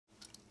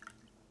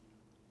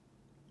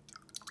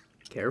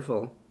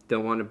Careful,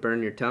 don't want to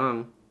burn your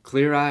tongue.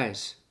 Clear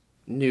eyes,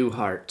 new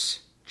hearts.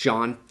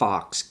 John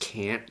Fox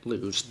can't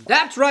lose.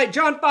 That's right,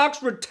 John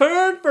Fox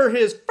returned for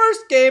his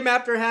first game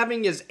after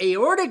having his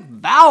aortic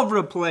valve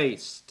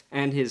replaced.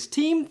 And his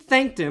team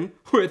thanked him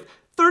with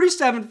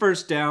 37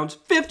 first downs,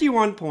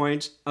 51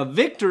 points, a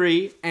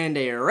victory, and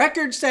a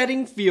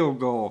record-setting field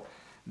goal.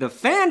 The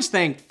fans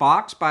thanked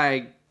Fox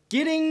by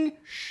getting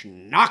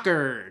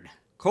schnockered.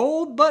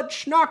 Cold but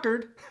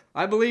schnockered.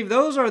 I believe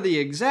those are the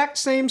exact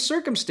same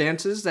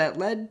circumstances that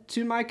led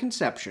to my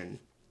conception.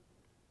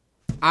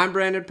 I'm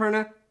Brandon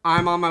Perna.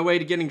 I'm on my way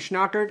to getting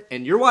schnockered,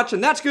 and you're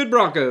watching That's Good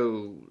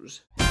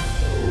Broncos.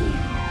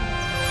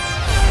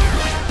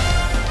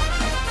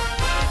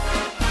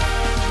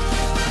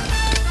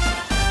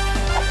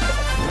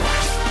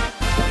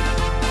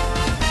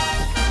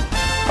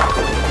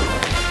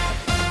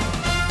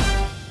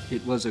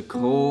 It was a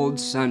cold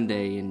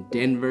Sunday in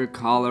Denver,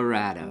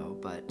 Colorado,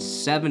 but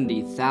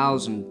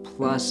 70,000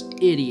 plus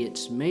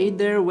idiots made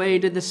their way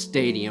to the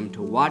stadium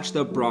to watch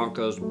the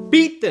Broncos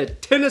beat the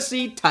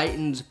Tennessee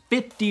Titans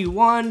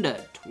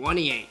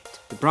 51-28.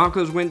 The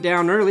Broncos went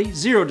down early,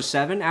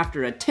 0-7,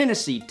 after a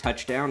Tennessee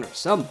touchdown or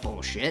some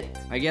bullshit.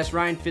 I guess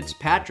Ryan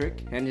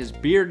Fitzpatrick and his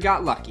beard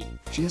got lucky.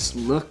 Just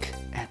look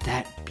at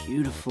that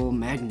beautiful,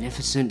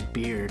 magnificent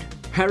beard.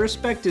 I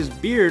respect his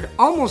beard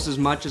almost as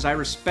much as I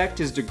respect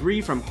his degree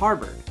from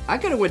Harvard. I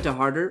could have went to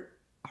Harvard,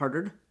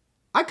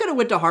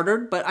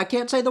 but I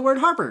can't say the word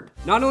Harvard.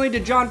 Not only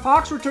did John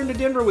Fox return to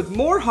Denver with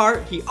more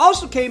heart, he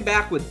also came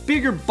back with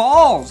bigger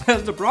balls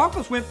as the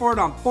Broncos went for it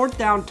on 4th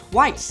down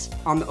twice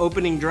on the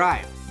opening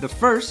drive. The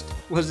first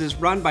was this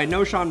run by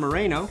Knowshon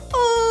Moreno.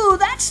 Ooh,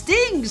 that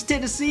stings,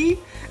 Tennessee!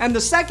 And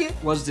the second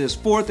was this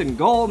 4th and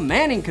goal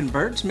Manning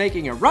converts,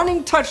 making a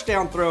running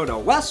touchdown throw to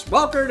Wes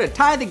Welker to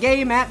tie the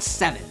game at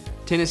 7.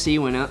 Tennessee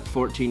went up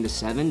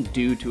 14-7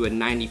 due to a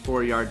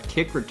 94-yard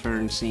kick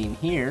return seen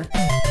here.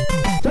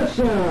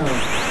 Touchdown!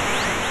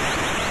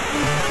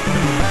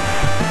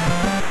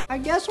 I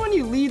guess when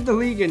you lead the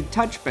league in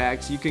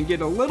touchbacks, you can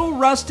get a little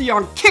rusty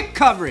on kick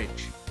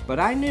coverage. But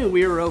I knew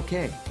we were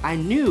okay. I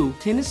knew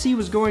Tennessee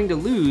was going to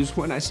lose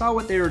when I saw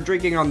what they were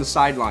drinking on the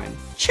sideline.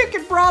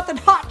 Chicken broth and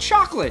hot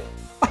chocolate!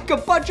 Like a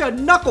bunch of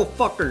knuckle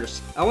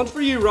fuckers. That one's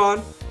for you,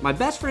 Ron. My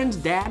best friend's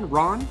dad,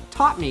 Ron,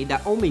 taught me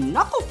that only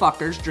knuckle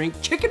fuckers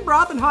drink chicken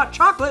broth and hot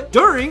chocolate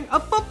during a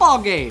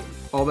football game.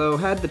 Although,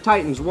 had the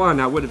Titans won,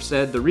 I would have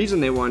said the reason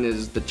they won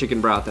is the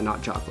chicken broth and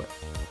hot chocolate.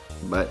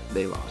 But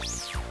they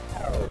lost.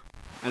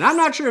 And I'm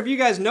not sure if you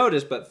guys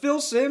noticed, but Phil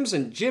Simms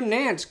and Jim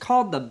Nantz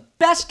called the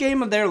best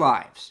game of their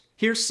lives.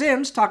 Here's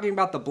Simms talking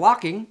about the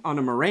blocking on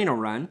a Moreno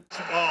run.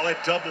 Oh,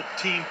 that double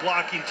team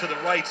blocking to the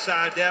right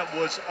side, that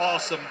was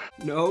awesome.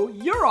 No,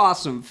 you're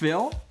awesome,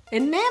 Phil.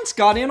 And Nantz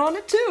got in on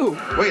it too.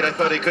 Wait, I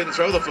thought he couldn't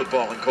throw the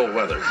football in cold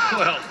weather.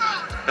 Well,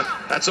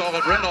 that's all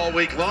I've read all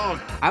week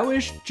long. I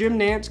wish Jim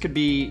Nantz could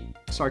be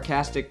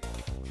sarcastic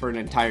for an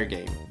entire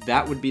game.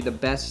 That would be the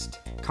best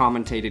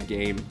commentated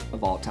game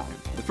of all time.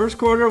 The first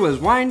quarter was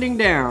winding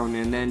down,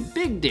 and then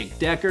Big Dick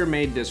Decker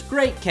made this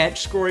great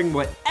catch, scoring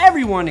what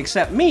everyone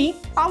except me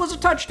thought was a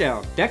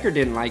touchdown. Decker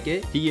didn't like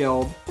it. He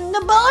yelled,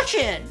 "The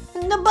bullshit!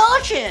 The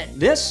bullshit!"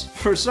 This,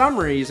 for some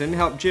reason,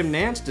 helped Jim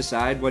Nantz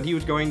decide what he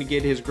was going to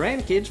get his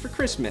grandkids for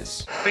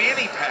Christmas.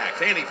 Fanny pack.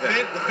 Fanny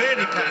pack. the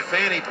fanny pack.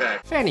 Fanny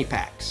pack. Fanny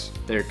packs.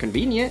 They're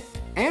convenient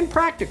and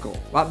practical.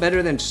 A lot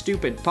better than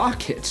stupid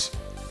pockets.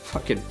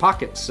 Fucking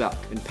pockets suck.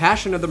 And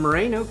Passion of the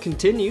Moreno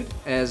continued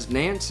as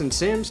Nantz and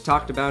Simms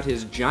talked about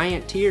his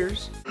giant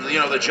tears. You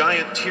know, the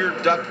giant tear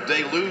duct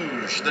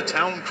deluge, the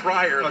town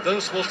crier. Are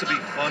those supposed to be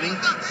funny?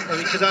 I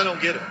mean, because I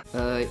don't get it.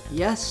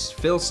 Yes,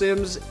 Phil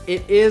Simms,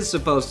 it is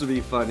supposed to be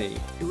funny.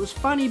 It was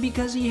funny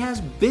because he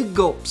has big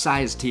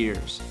gulp-sized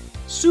tears.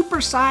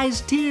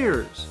 Super-sized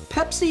tears.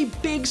 Pepsi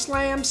Big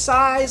Slam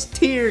sized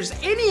tears.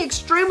 Any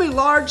extremely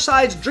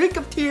large-sized drink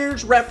of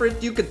tears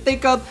reference you could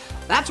think of,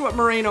 that's what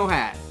Moreno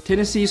had.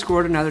 Tennessee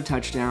scored another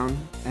touchdown,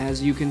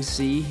 as you can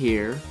see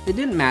here. It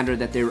didn't matter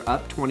that they were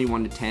up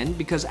 21-10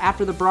 because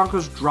after the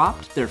Broncos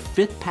dropped their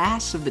 5th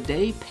pass of the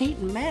day,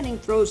 Peyton Manning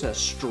throws a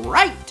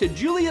strike to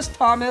Julius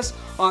Thomas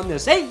on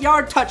this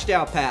 8-yard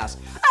touchdown pass.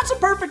 That's a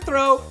perfect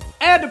throw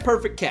and a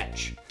perfect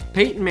catch.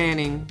 Peyton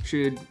Manning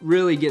should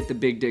really get the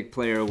Big Dick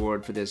Player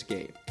Award for this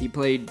game. He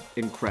played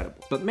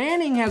incredible. But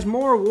Manning has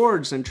more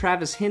awards than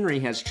Travis Henry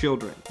has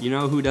children. You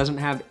know who doesn't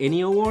have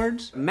any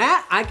awards?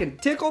 Matt, I can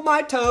tickle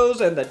my toes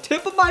and the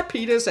tip of my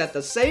penis at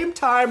the same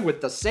time with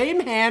the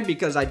same hand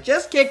because I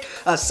just kicked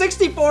a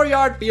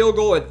 64-yard field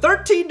goal in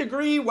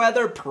 13-degree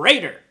weather.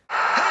 Prater.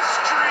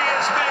 History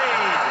is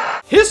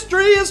made!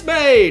 History is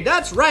made!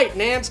 That's right,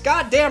 Nantz.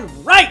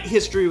 Goddamn right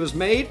history was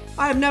made.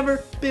 I have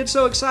never been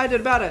so excited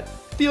about it.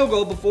 Field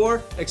goal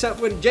before, except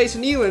when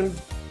Jason Elam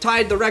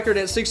tied the record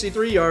at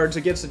 63 yards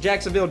against the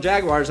Jacksonville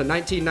Jaguars in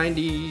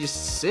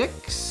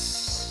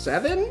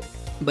 1996-7?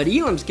 But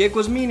Elam's kick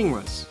was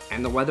meaningless,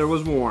 and the weather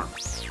was warm.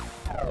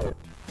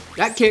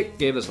 That kick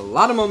gave us a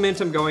lot of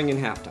momentum going in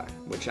halftime,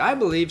 which I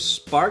believe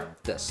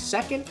sparked the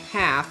second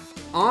half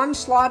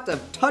onslaught of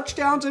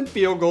touchdowns and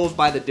field goals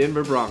by the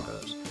Denver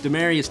Broncos.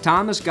 Demaryius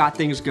Thomas got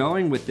things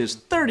going with this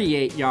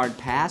 38-yard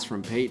pass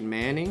from Peyton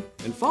Manning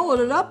and followed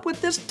it up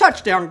with this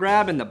touchdown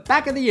grab in the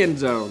back of the end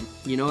zone.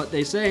 You know what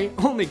they say,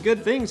 only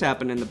good things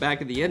happen in the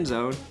back of the end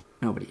zone.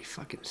 Nobody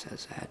fucking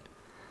says that.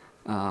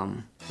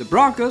 The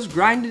Broncos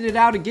grinded it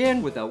out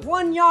again with a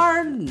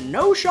 1-yard,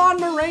 no Sean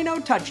Moreno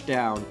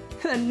touchdown.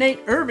 And Nate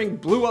Irving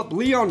blew up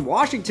Leon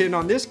Washington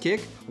on this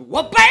kick.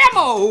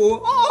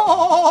 Wha-bam-o!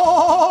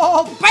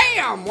 Oh,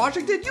 bam!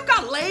 Washington, you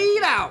got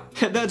laid out.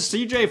 And then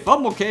CJ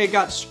Fumble-K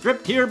got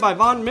stripped here by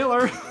Von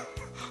Miller.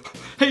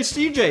 Hey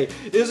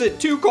CJ, is it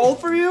too cold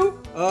for you?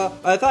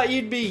 I thought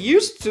you'd be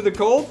used to the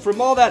cold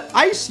from all that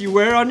ice you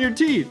wear on your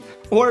teeth.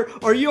 Or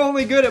are you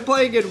only good at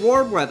playing in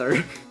warm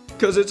weather?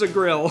 Cause it's a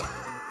grill.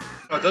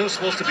 Are those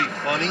supposed to be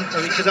funny?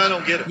 I mean, because I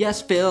don't get it.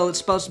 Yes, Phil, it's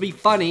supposed to be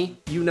funny.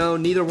 You know,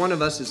 neither one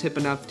of us is hip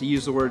enough to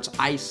use the words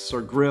ice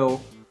or grill,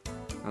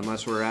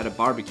 unless we're at a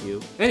barbecue.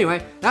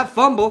 Anyway, that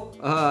fumble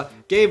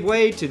gave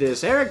way to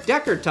this Eric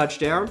Decker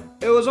touchdown.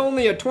 It was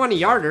only a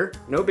 20-yarder,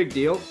 no big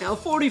deal. Now,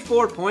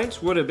 44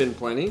 points would have been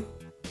plenty,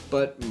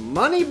 but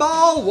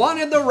Moneyball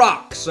wanted the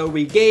rock, so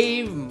we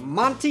gave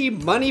Monty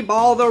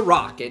Moneyball the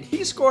rock, and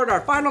he scored our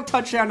final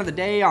touchdown of the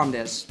day on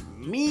this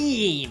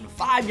mean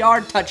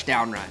 5-yard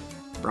touchdown run.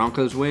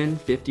 Broncos win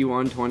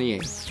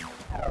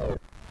 51-28.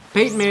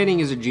 Peyton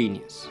Manning is a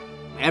genius.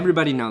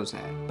 Everybody knows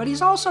that. But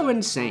he's also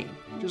insane.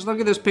 Just look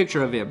at this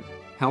picture of him.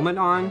 Helmet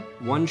on,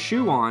 one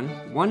shoe on,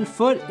 one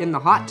foot in the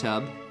hot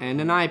tub,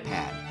 and an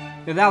iPad.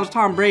 If that was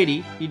Tom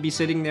Brady, he'd be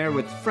sitting there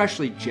with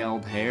freshly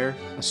gelled hair,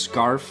 a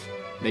scarf,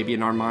 maybe an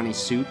Armani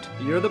suit.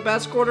 You're the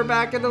best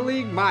quarterback in the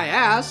league, my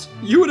ass.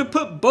 You would have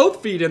put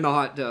both feet in the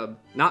hot tub.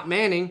 Not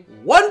Manning.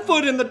 One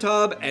foot in the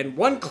tub and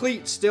one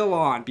cleat still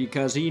on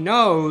because he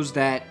knows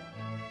that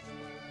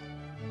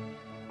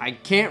I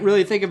can't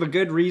really think of a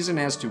good reason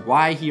as to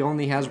why he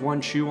only has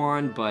one shoe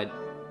on, but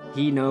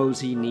he knows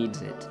he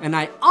needs it. And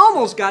I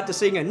almost got to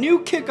sing a new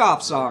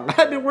kickoff song.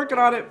 I've been working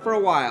on it for a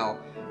while.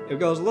 It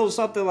goes a little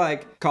something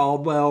like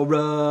Caldwell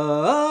Road,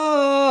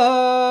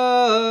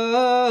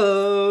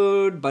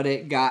 but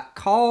it got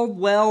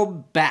Caldwell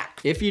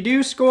back. If you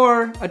do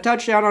score a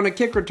touchdown on a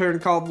kick return,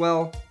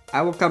 Caldwell,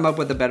 I will come up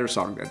with a better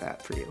song than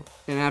that for you.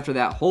 And after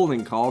that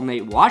holding call,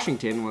 Nate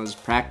Washington was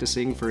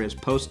practicing for his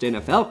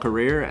post-NFL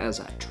career as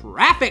a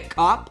traffic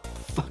cop.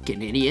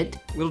 Fucking idiot.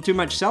 A little too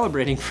much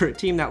celebrating for a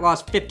team that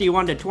lost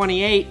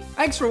 51-28.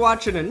 Thanks for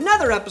watching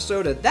another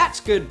episode of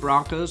That's Good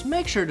Broncos.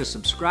 Make sure to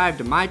subscribe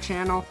to my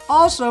channel.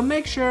 Also,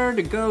 make sure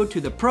to go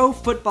to the Pro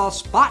Football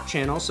Spot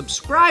channel.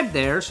 Subscribe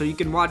there so you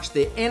can watch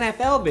the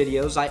NFL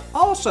videos I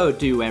also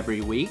do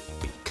every week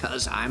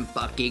because I'm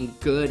fucking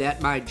good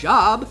at my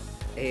job.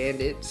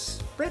 And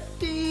it's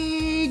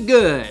pretty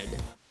good.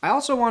 I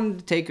also wanted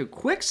to take a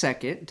quick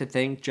second to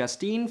thank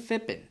Justine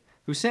Fippen,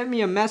 who sent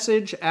me a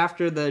message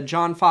after the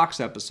John Fox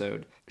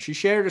episode. She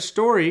shared a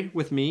story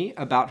with me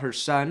about her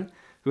son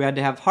who had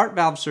to have heart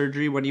valve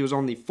surgery when he was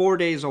only 4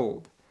 days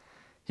old.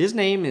 His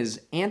name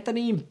is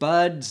Anthony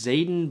Bud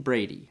Zayden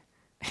Brady,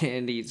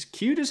 and he's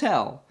cute as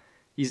hell.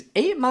 He's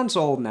 8 months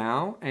old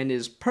now and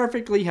is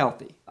perfectly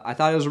healthy. I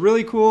thought it was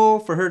really cool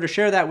for her to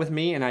share that with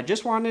me, and I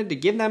just wanted to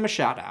give them a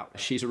shout out.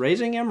 She's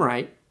raising him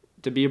right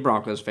to be a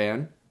Broncos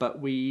fan, but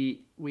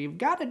we've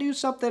got to do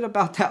something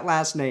about that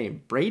last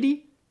name.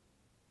 Brady?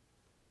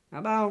 How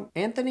about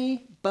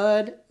Anthony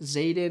Bud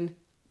Zayden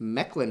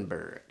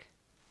Mecklenburg?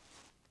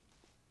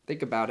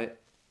 Think about it.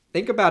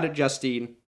 Think about it, Justine.